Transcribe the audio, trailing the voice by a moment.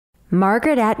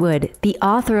Margaret Atwood, the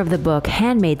author of the book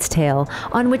Handmaid's Tale,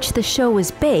 on which the show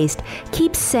is based,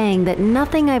 keeps saying that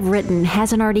nothing I've written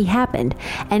hasn't already happened,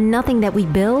 and nothing that we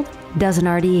build doesn't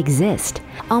already exist.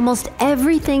 Almost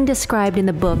everything described in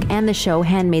the book and the show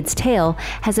Handmaid's Tale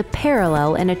has a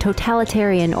parallel in a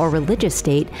totalitarian or religious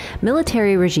state,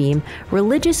 military regime,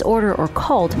 religious order or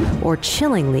cult, or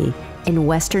chillingly, in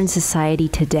Western society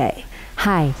today.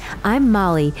 Hi, I'm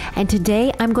Molly, and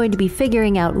today I'm going to be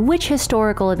figuring out which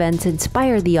historical events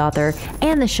inspired the author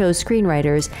and the show's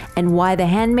screenwriters, and why The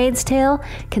Handmaid's Tale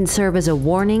can serve as a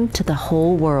warning to the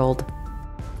whole world.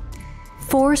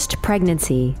 Forced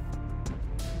pregnancy.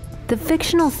 The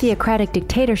fictional theocratic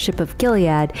dictatorship of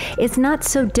Gilead is not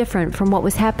so different from what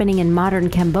was happening in modern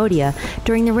Cambodia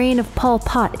during the reign of Pol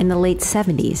Pot in the late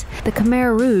 70s. The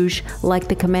Khmer Rouge, like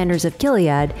the commanders of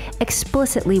Gilead,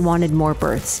 explicitly wanted more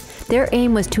births. Their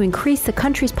aim was to increase the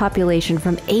country's population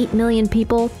from 8 million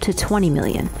people to 20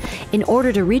 million. In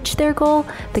order to reach their goal,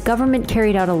 the government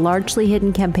carried out a largely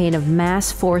hidden campaign of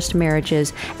mass forced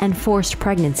marriages and forced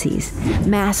pregnancies.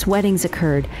 Mass weddings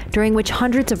occurred, during which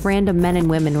hundreds of random men and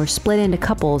women were split into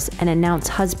couples and announced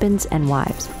husbands and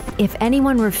wives. If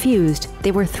anyone refused,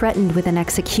 they were threatened with an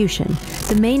execution.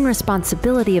 The main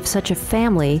responsibility of such a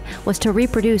family was to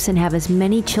reproduce and have as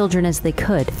many children as they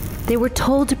could. They were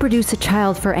told to produce a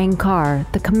child for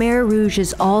Angkar, the Khmer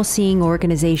Rouge's all-seeing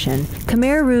organization.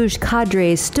 Khmer Rouge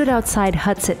cadres stood outside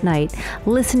huts at night,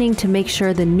 listening to make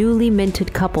sure the newly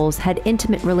minted couples had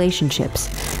intimate relationships.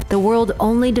 The world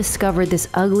only discovered this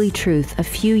ugly truth a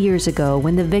few years ago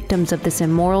when the victims of this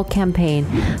immoral campaign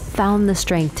found the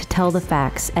strength to tell the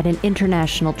facts at an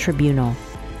international tribunal.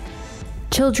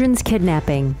 Children's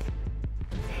kidnapping.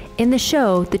 In the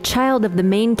show, the child of the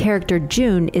main character,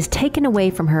 June, is taken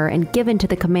away from her and given to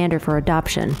the commander for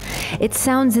adoption. It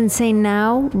sounds insane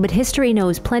now, but history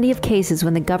knows plenty of cases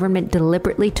when the government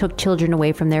deliberately took children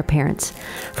away from their parents.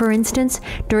 For instance,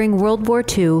 during World War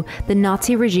II, the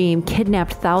Nazi regime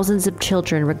kidnapped thousands of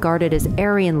children regarded as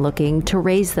Aryan-looking to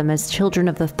raise them as children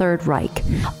of the Third Reich.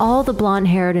 All the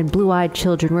blonde-haired and blue-eyed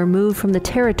children were moved from the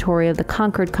territory of the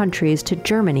conquered countries to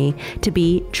Germany to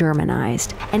be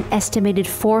Germanized. An estimated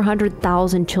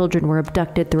 400,000 children were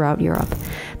abducted throughout Europe.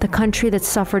 The country that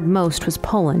suffered most was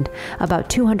Poland. About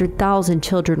 200,000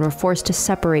 children were forced to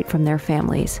separate from their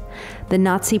families. The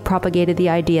Nazi propagated the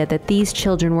idea that these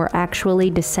children were actually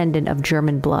descendant of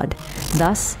German blood.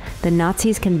 Thus, the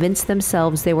Nazis convinced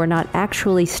themselves they were not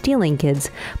actually stealing kids,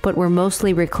 but were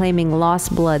mostly reclaiming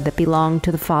lost blood that belonged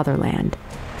to the fatherland.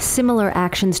 Similar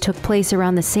actions took place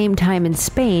around the same time in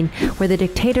Spain, where the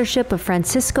dictatorship of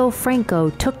Francisco Franco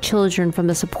took children from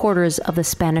the supporters of the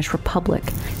Spanish Republic.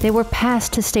 They were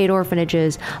passed to state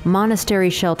orphanages, monastery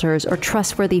shelters, or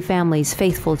trustworthy families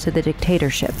faithful to the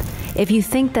dictatorship. If you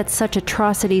think that such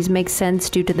atrocities make sense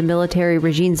due to the military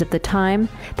regimes of the time,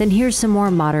 then here's some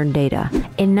more modern data.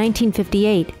 In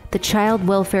 1958, the Child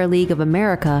Welfare League of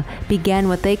America began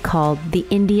what they called the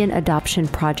Indian Adoption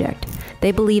Project.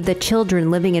 They believed that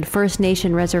children living in First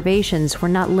Nation reservations were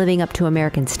not living up to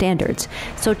American standards,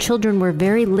 so children were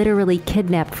very literally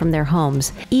kidnapped from their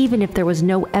homes, even if there was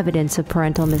no evidence of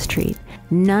parental mistreat.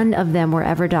 None of them were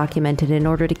ever documented in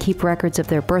order to keep records of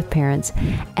their birth parents,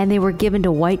 and they were given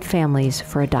to white families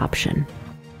for adoption.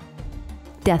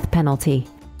 Death penalty.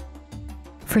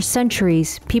 For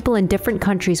centuries, people in different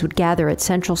countries would gather at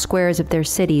central squares of their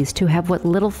cities to have what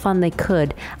little fun they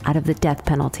could out of the death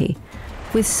penalty.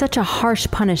 With such a harsh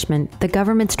punishment, the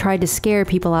governments tried to scare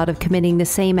people out of committing the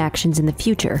same actions in the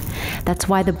future. That's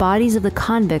why the bodies of the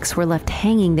convicts were left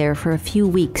hanging there for a few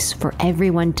weeks for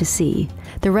everyone to see.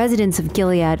 The residents of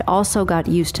Gilead also got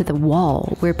used to the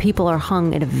wall, where people are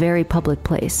hung in a very public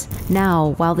place.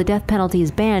 Now, while the death penalty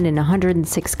is banned in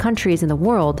 106 countries in the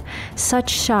world, such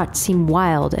shots seem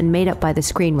wild and made up by the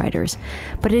screenwriters.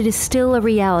 But it is still a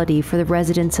reality for the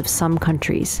residents of some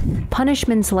countries.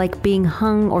 Punishments like being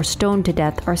hung or stoned to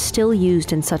death are still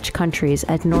used in such countries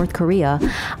as North Korea,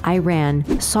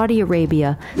 Iran, Saudi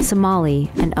Arabia, Somalia,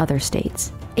 and other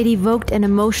states. It evoked an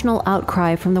emotional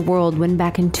outcry from the world when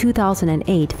back in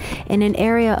 2008, in an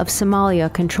area of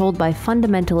Somalia controlled by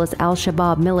fundamentalist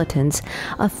al-Shabaab militants,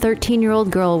 a 13-year-old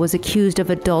girl was accused of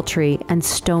adultery and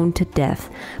stoned to death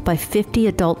by 50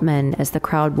 adult men as the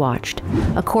crowd watched.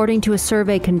 According to a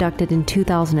survey conducted in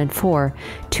 2004,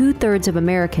 2/3 of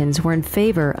Americans were in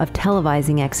favor of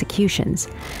televising executions.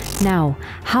 Now,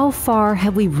 how far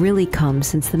have we really come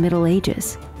since the Middle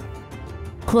Ages?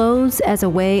 Clothes as a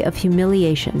way of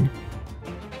humiliation.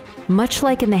 Much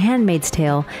like in The Handmaid's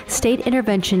Tale, state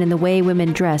intervention in the way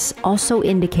women dress also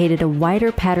indicated a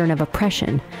wider pattern of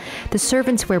oppression. The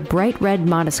servants wear bright red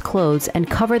modest clothes and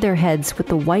cover their heads with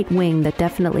the white wing that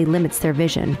definitely limits their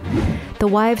vision. The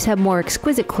wives have more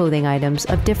exquisite clothing items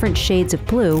of different shades of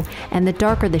blue, and the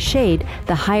darker the shade,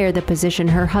 the higher the position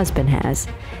her husband has.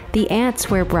 The aunts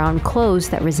wear brown clothes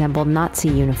that resemble Nazi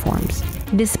uniforms.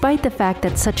 Despite the fact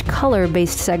that such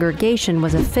color-based segregation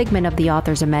was a figment of the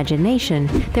author's imagination,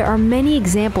 there are many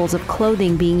examples of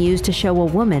clothing being used to show a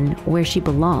woman where she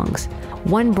belongs.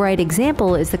 One bright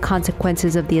example is the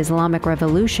consequences of the Islamic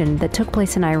Revolution that took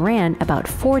place in Iran about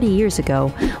 40 years ago,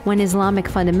 when Islamic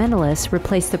fundamentalists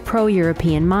replaced the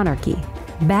pro-European monarchy.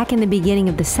 Back in the beginning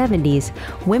of the 70s,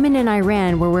 women in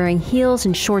Iran were wearing heels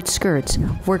and short skirts,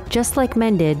 worked just like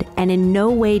men did, and in no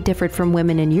way differed from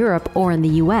women in Europe or in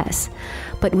the US.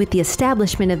 But with the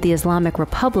establishment of the Islamic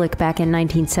Republic back in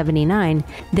 1979,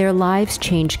 their lives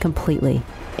changed completely.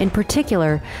 In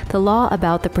particular, the law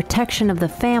about the protection of the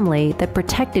family that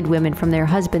protected women from their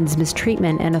husbands'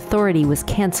 mistreatment and authority was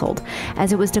canceled,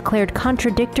 as it was declared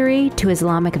contradictory to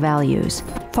Islamic values.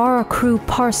 Farah Kru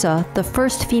Parsa, the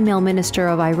first female minister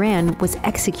of Iran, was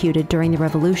executed during the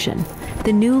revolution.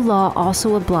 The new law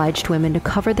also obliged women to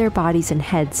cover their bodies and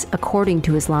heads according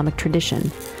to Islamic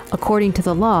tradition. According to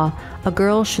the law, a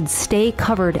girl should stay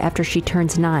covered after she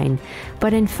turns 9,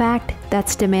 but in fact,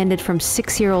 that's demanded from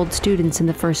 6-year-old students in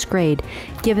the first grade,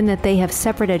 given that they have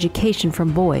separate education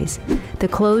from boys. The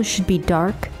clothes should be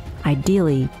dark,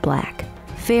 ideally black.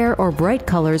 Fair or bright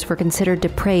colors were considered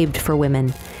depraved for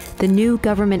women. The new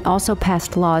government also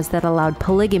passed laws that allowed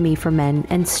polygamy for men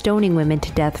and stoning women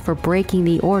to death for breaking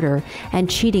the order and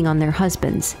cheating on their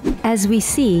husbands. As we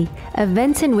see,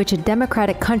 events in which a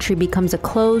democratic country becomes a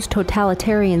closed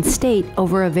totalitarian state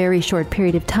over a very short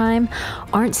period of time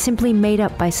aren't simply made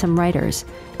up by some writers.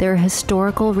 They're a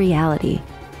historical reality.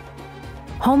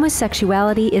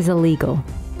 Homosexuality is illegal.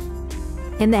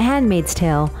 In The Handmaid's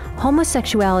Tale,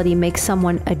 homosexuality makes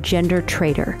someone a gender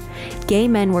traitor. Gay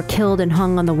men were killed and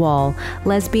hung on the wall,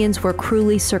 lesbians were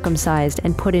cruelly circumcised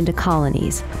and put into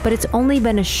colonies. But it's only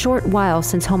been a short while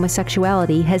since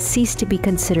homosexuality has ceased to be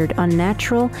considered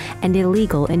unnatural and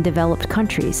illegal in developed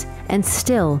countries. And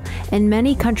still, in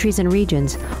many countries and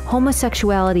regions,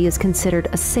 homosexuality is considered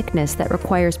a sickness that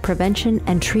requires prevention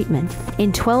and treatment.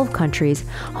 In 12 countries,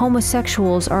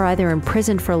 homosexuals are either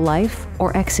imprisoned for life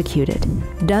or executed.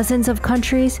 Dozens of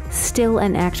countries still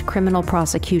enact criminal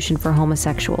prosecution for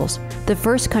homosexuals. The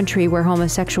first country where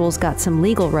homosexuals got some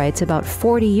legal rights about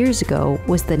 40 years ago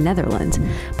was the Netherlands,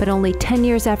 but only 10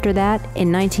 years after that,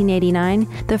 in 1989,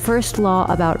 the first law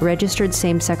about registered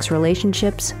same-sex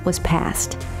relationships was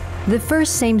passed. The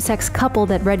first same-sex couple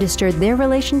that registered their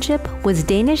relationship was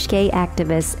Danish gay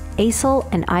activists Aysel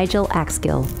and Ejil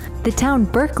Axgil. The town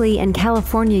Berkeley in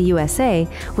California, USA,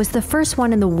 was the first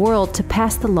one in the world to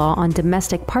pass the law on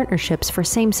domestic partnerships for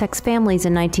same-sex families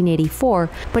in 1984,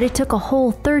 but it took a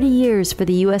whole 30 years for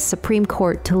the U.S. Supreme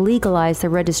Court to legalize the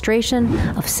registration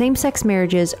of same-sex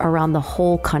marriages around the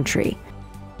whole country.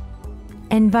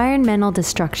 Environmental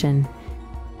destruction.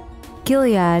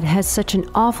 Gilead has such an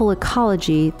awful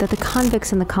ecology that the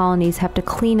convicts in the colonies have to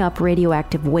clean up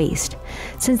radioactive waste.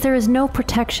 Since there is no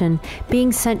protection,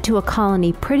 being sent to a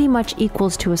colony pretty much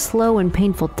equals to a slow and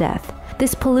painful death.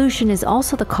 This pollution is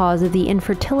also the cause of the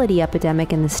infertility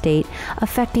epidemic in the state,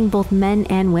 affecting both men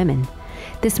and women.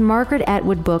 This Margaret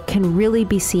Atwood book can really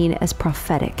be seen as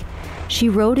prophetic. She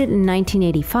wrote it in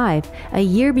 1985, a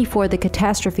year before the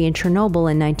catastrophe in Chernobyl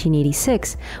in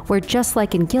 1986, where just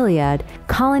like in Gilead,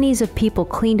 colonies of people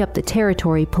cleaned up the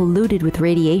territory polluted with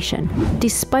radiation.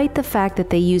 Despite the fact that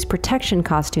they used protection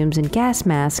costumes and gas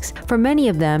masks, for many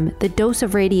of them, the dose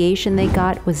of radiation they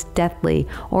got was deathly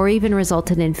or even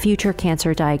resulted in future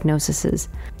cancer diagnoses.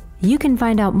 You can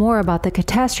find out more about the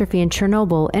catastrophe in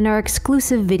Chernobyl in our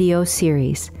exclusive video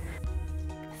series.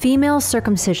 Female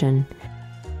circumcision.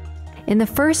 In the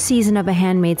first season of A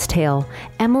Handmaid's Tale,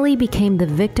 Emily became the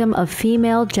victim of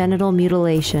female genital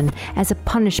mutilation as a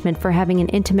punishment for having an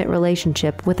intimate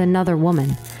relationship with another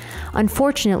woman.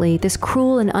 Unfortunately, this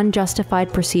cruel and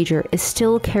unjustified procedure is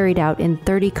still carried out in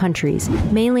 30 countries,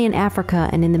 mainly in Africa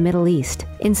and in the Middle East.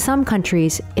 In some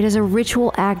countries, it is a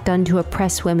ritual act done to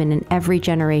oppress women in every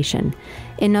generation.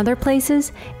 In other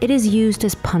places, it is used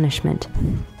as punishment.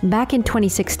 Back in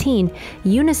 2016,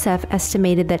 UNICEF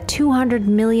estimated that 200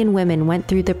 million women went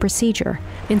through the procedure.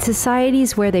 In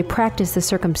societies where they practice the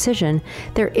circumcision,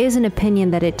 there is an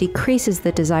opinion that it decreases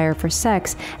the desire for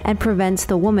sex and prevents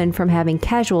the woman from having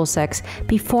casual sex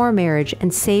before marriage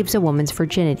and saves a woman's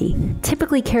virginity.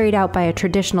 Typically carried out by a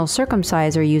traditional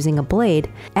circumciser using a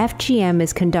blade, FGM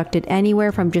is conducted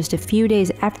anywhere from just a few days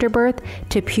after birth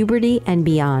to puberty and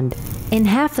beyond. In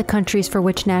half the countries for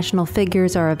which national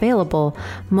figures are available,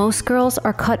 most girls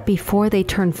are cut before they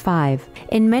turn 5.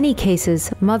 In many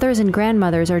cases, mothers and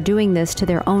grandmothers are doing this to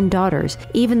their own daughters,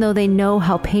 even though they know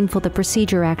how painful the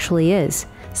procedure actually is.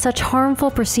 Such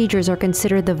harmful procedures are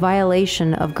considered the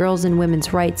violation of girls' and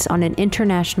women's rights on an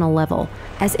international level.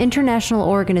 As international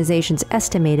organizations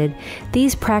estimated,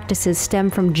 these practices stem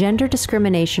from gender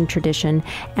discrimination tradition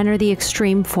and are the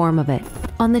extreme form of it.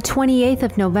 On the 28th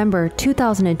of November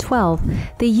 2012,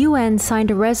 the UN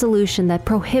signed a resolution that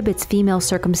prohibits female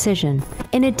circumcision.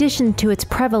 In addition to its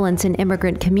prevalence in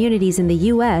immigrant communities in the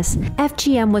US,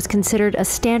 FGM was considered a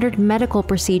standard medical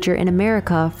procedure in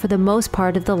America for the most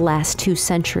part of the last 2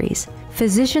 centuries.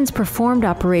 Physicians performed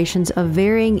operations of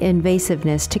varying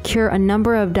invasiveness to cure a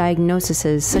number of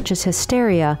diagnoses such as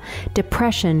hysteria,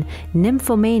 depression,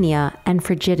 nymphomania, and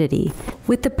frigidity.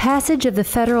 With the passage of the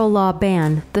federal law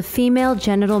ban, the Female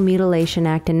Genital Mutilation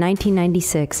Act in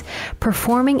 1996,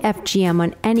 performing FGM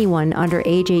on anyone under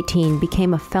age 18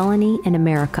 became a felony in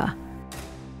America.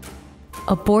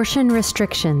 Abortion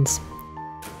restrictions.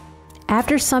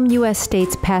 After some U.S.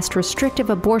 states passed restrictive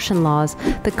abortion laws,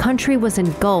 the country was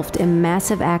engulfed in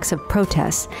massive acts of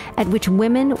protest, at which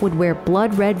women would wear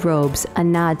blood-red robes, a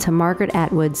nod to Margaret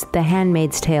Atwood's The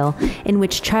Handmaid's Tale, in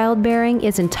which childbearing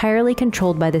is entirely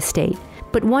controlled by the state.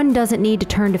 But one doesn't need to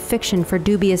turn to fiction for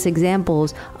dubious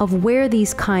examples of where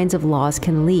these kinds of laws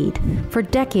can lead. For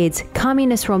decades,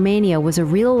 communist Romania was a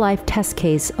real-life test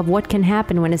case of what can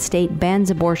happen when a state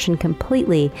bans abortion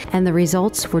completely, and the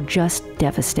results were just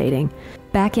devastating.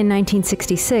 Back in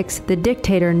 1966, the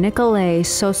dictator Nicolae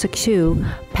Ceausescu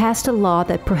passed a law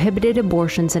that prohibited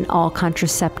abortions and all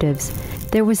contraceptives.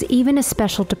 There was even a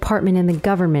special department in the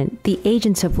government, the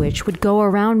agents of which would go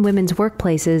around women's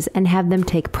workplaces and have them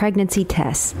take pregnancy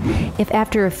tests. If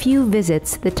after a few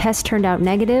visits the test turned out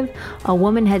negative, a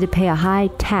woman had to pay a high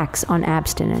tax on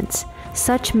abstinence.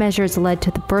 Such measures led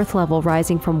to the birth level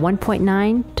rising from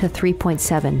 1.9 to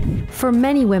 3.7. For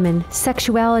many women,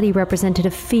 sexuality represented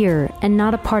a fear and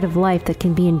not a part of life that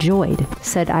can be enjoyed,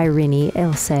 said Irene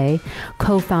Ilse,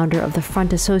 co-founder of the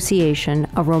Front Association,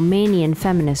 a Romanian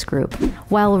feminist group.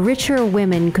 While richer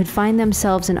women could find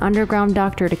themselves an underground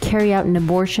doctor to carry out an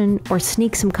abortion or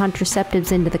sneak some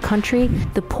contraceptives into the country,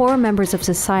 the poor members of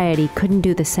society couldn't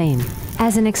do the same.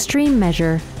 As an extreme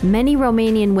measure, many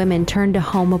Romanian women turned to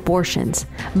home abortions.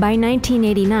 By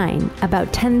 1989,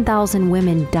 about 10,000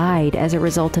 women died as a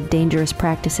result of dangerous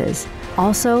practices.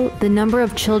 Also, the number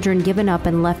of children given up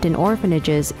and left in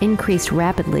orphanages increased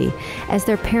rapidly, as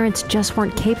their parents just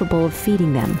weren't capable of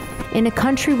feeding them. In a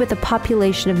country with a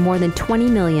population of more than 20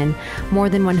 million, more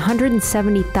than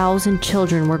 170,000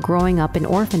 children were growing up in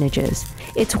orphanages.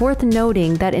 It's worth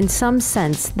noting that in some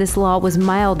sense, this law was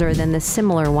milder than the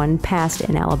similar one passed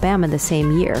in Alabama the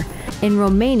same year. In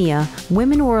Romania,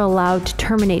 women were allowed to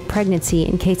terminate pregnancy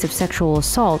in case of sexual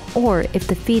assault or if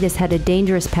the fetus had a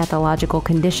dangerous pathological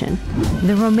condition.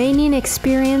 The Romanian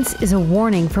experience is a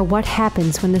warning for what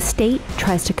happens when the state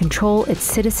tries to control its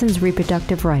citizens'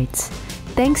 reproductive rights.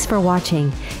 Thanks for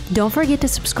watching. Don't forget to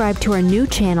subscribe to our new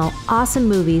channel, Awesome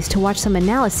Movies, to watch some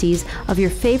analyses of your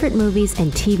favorite movies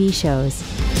and TV shows.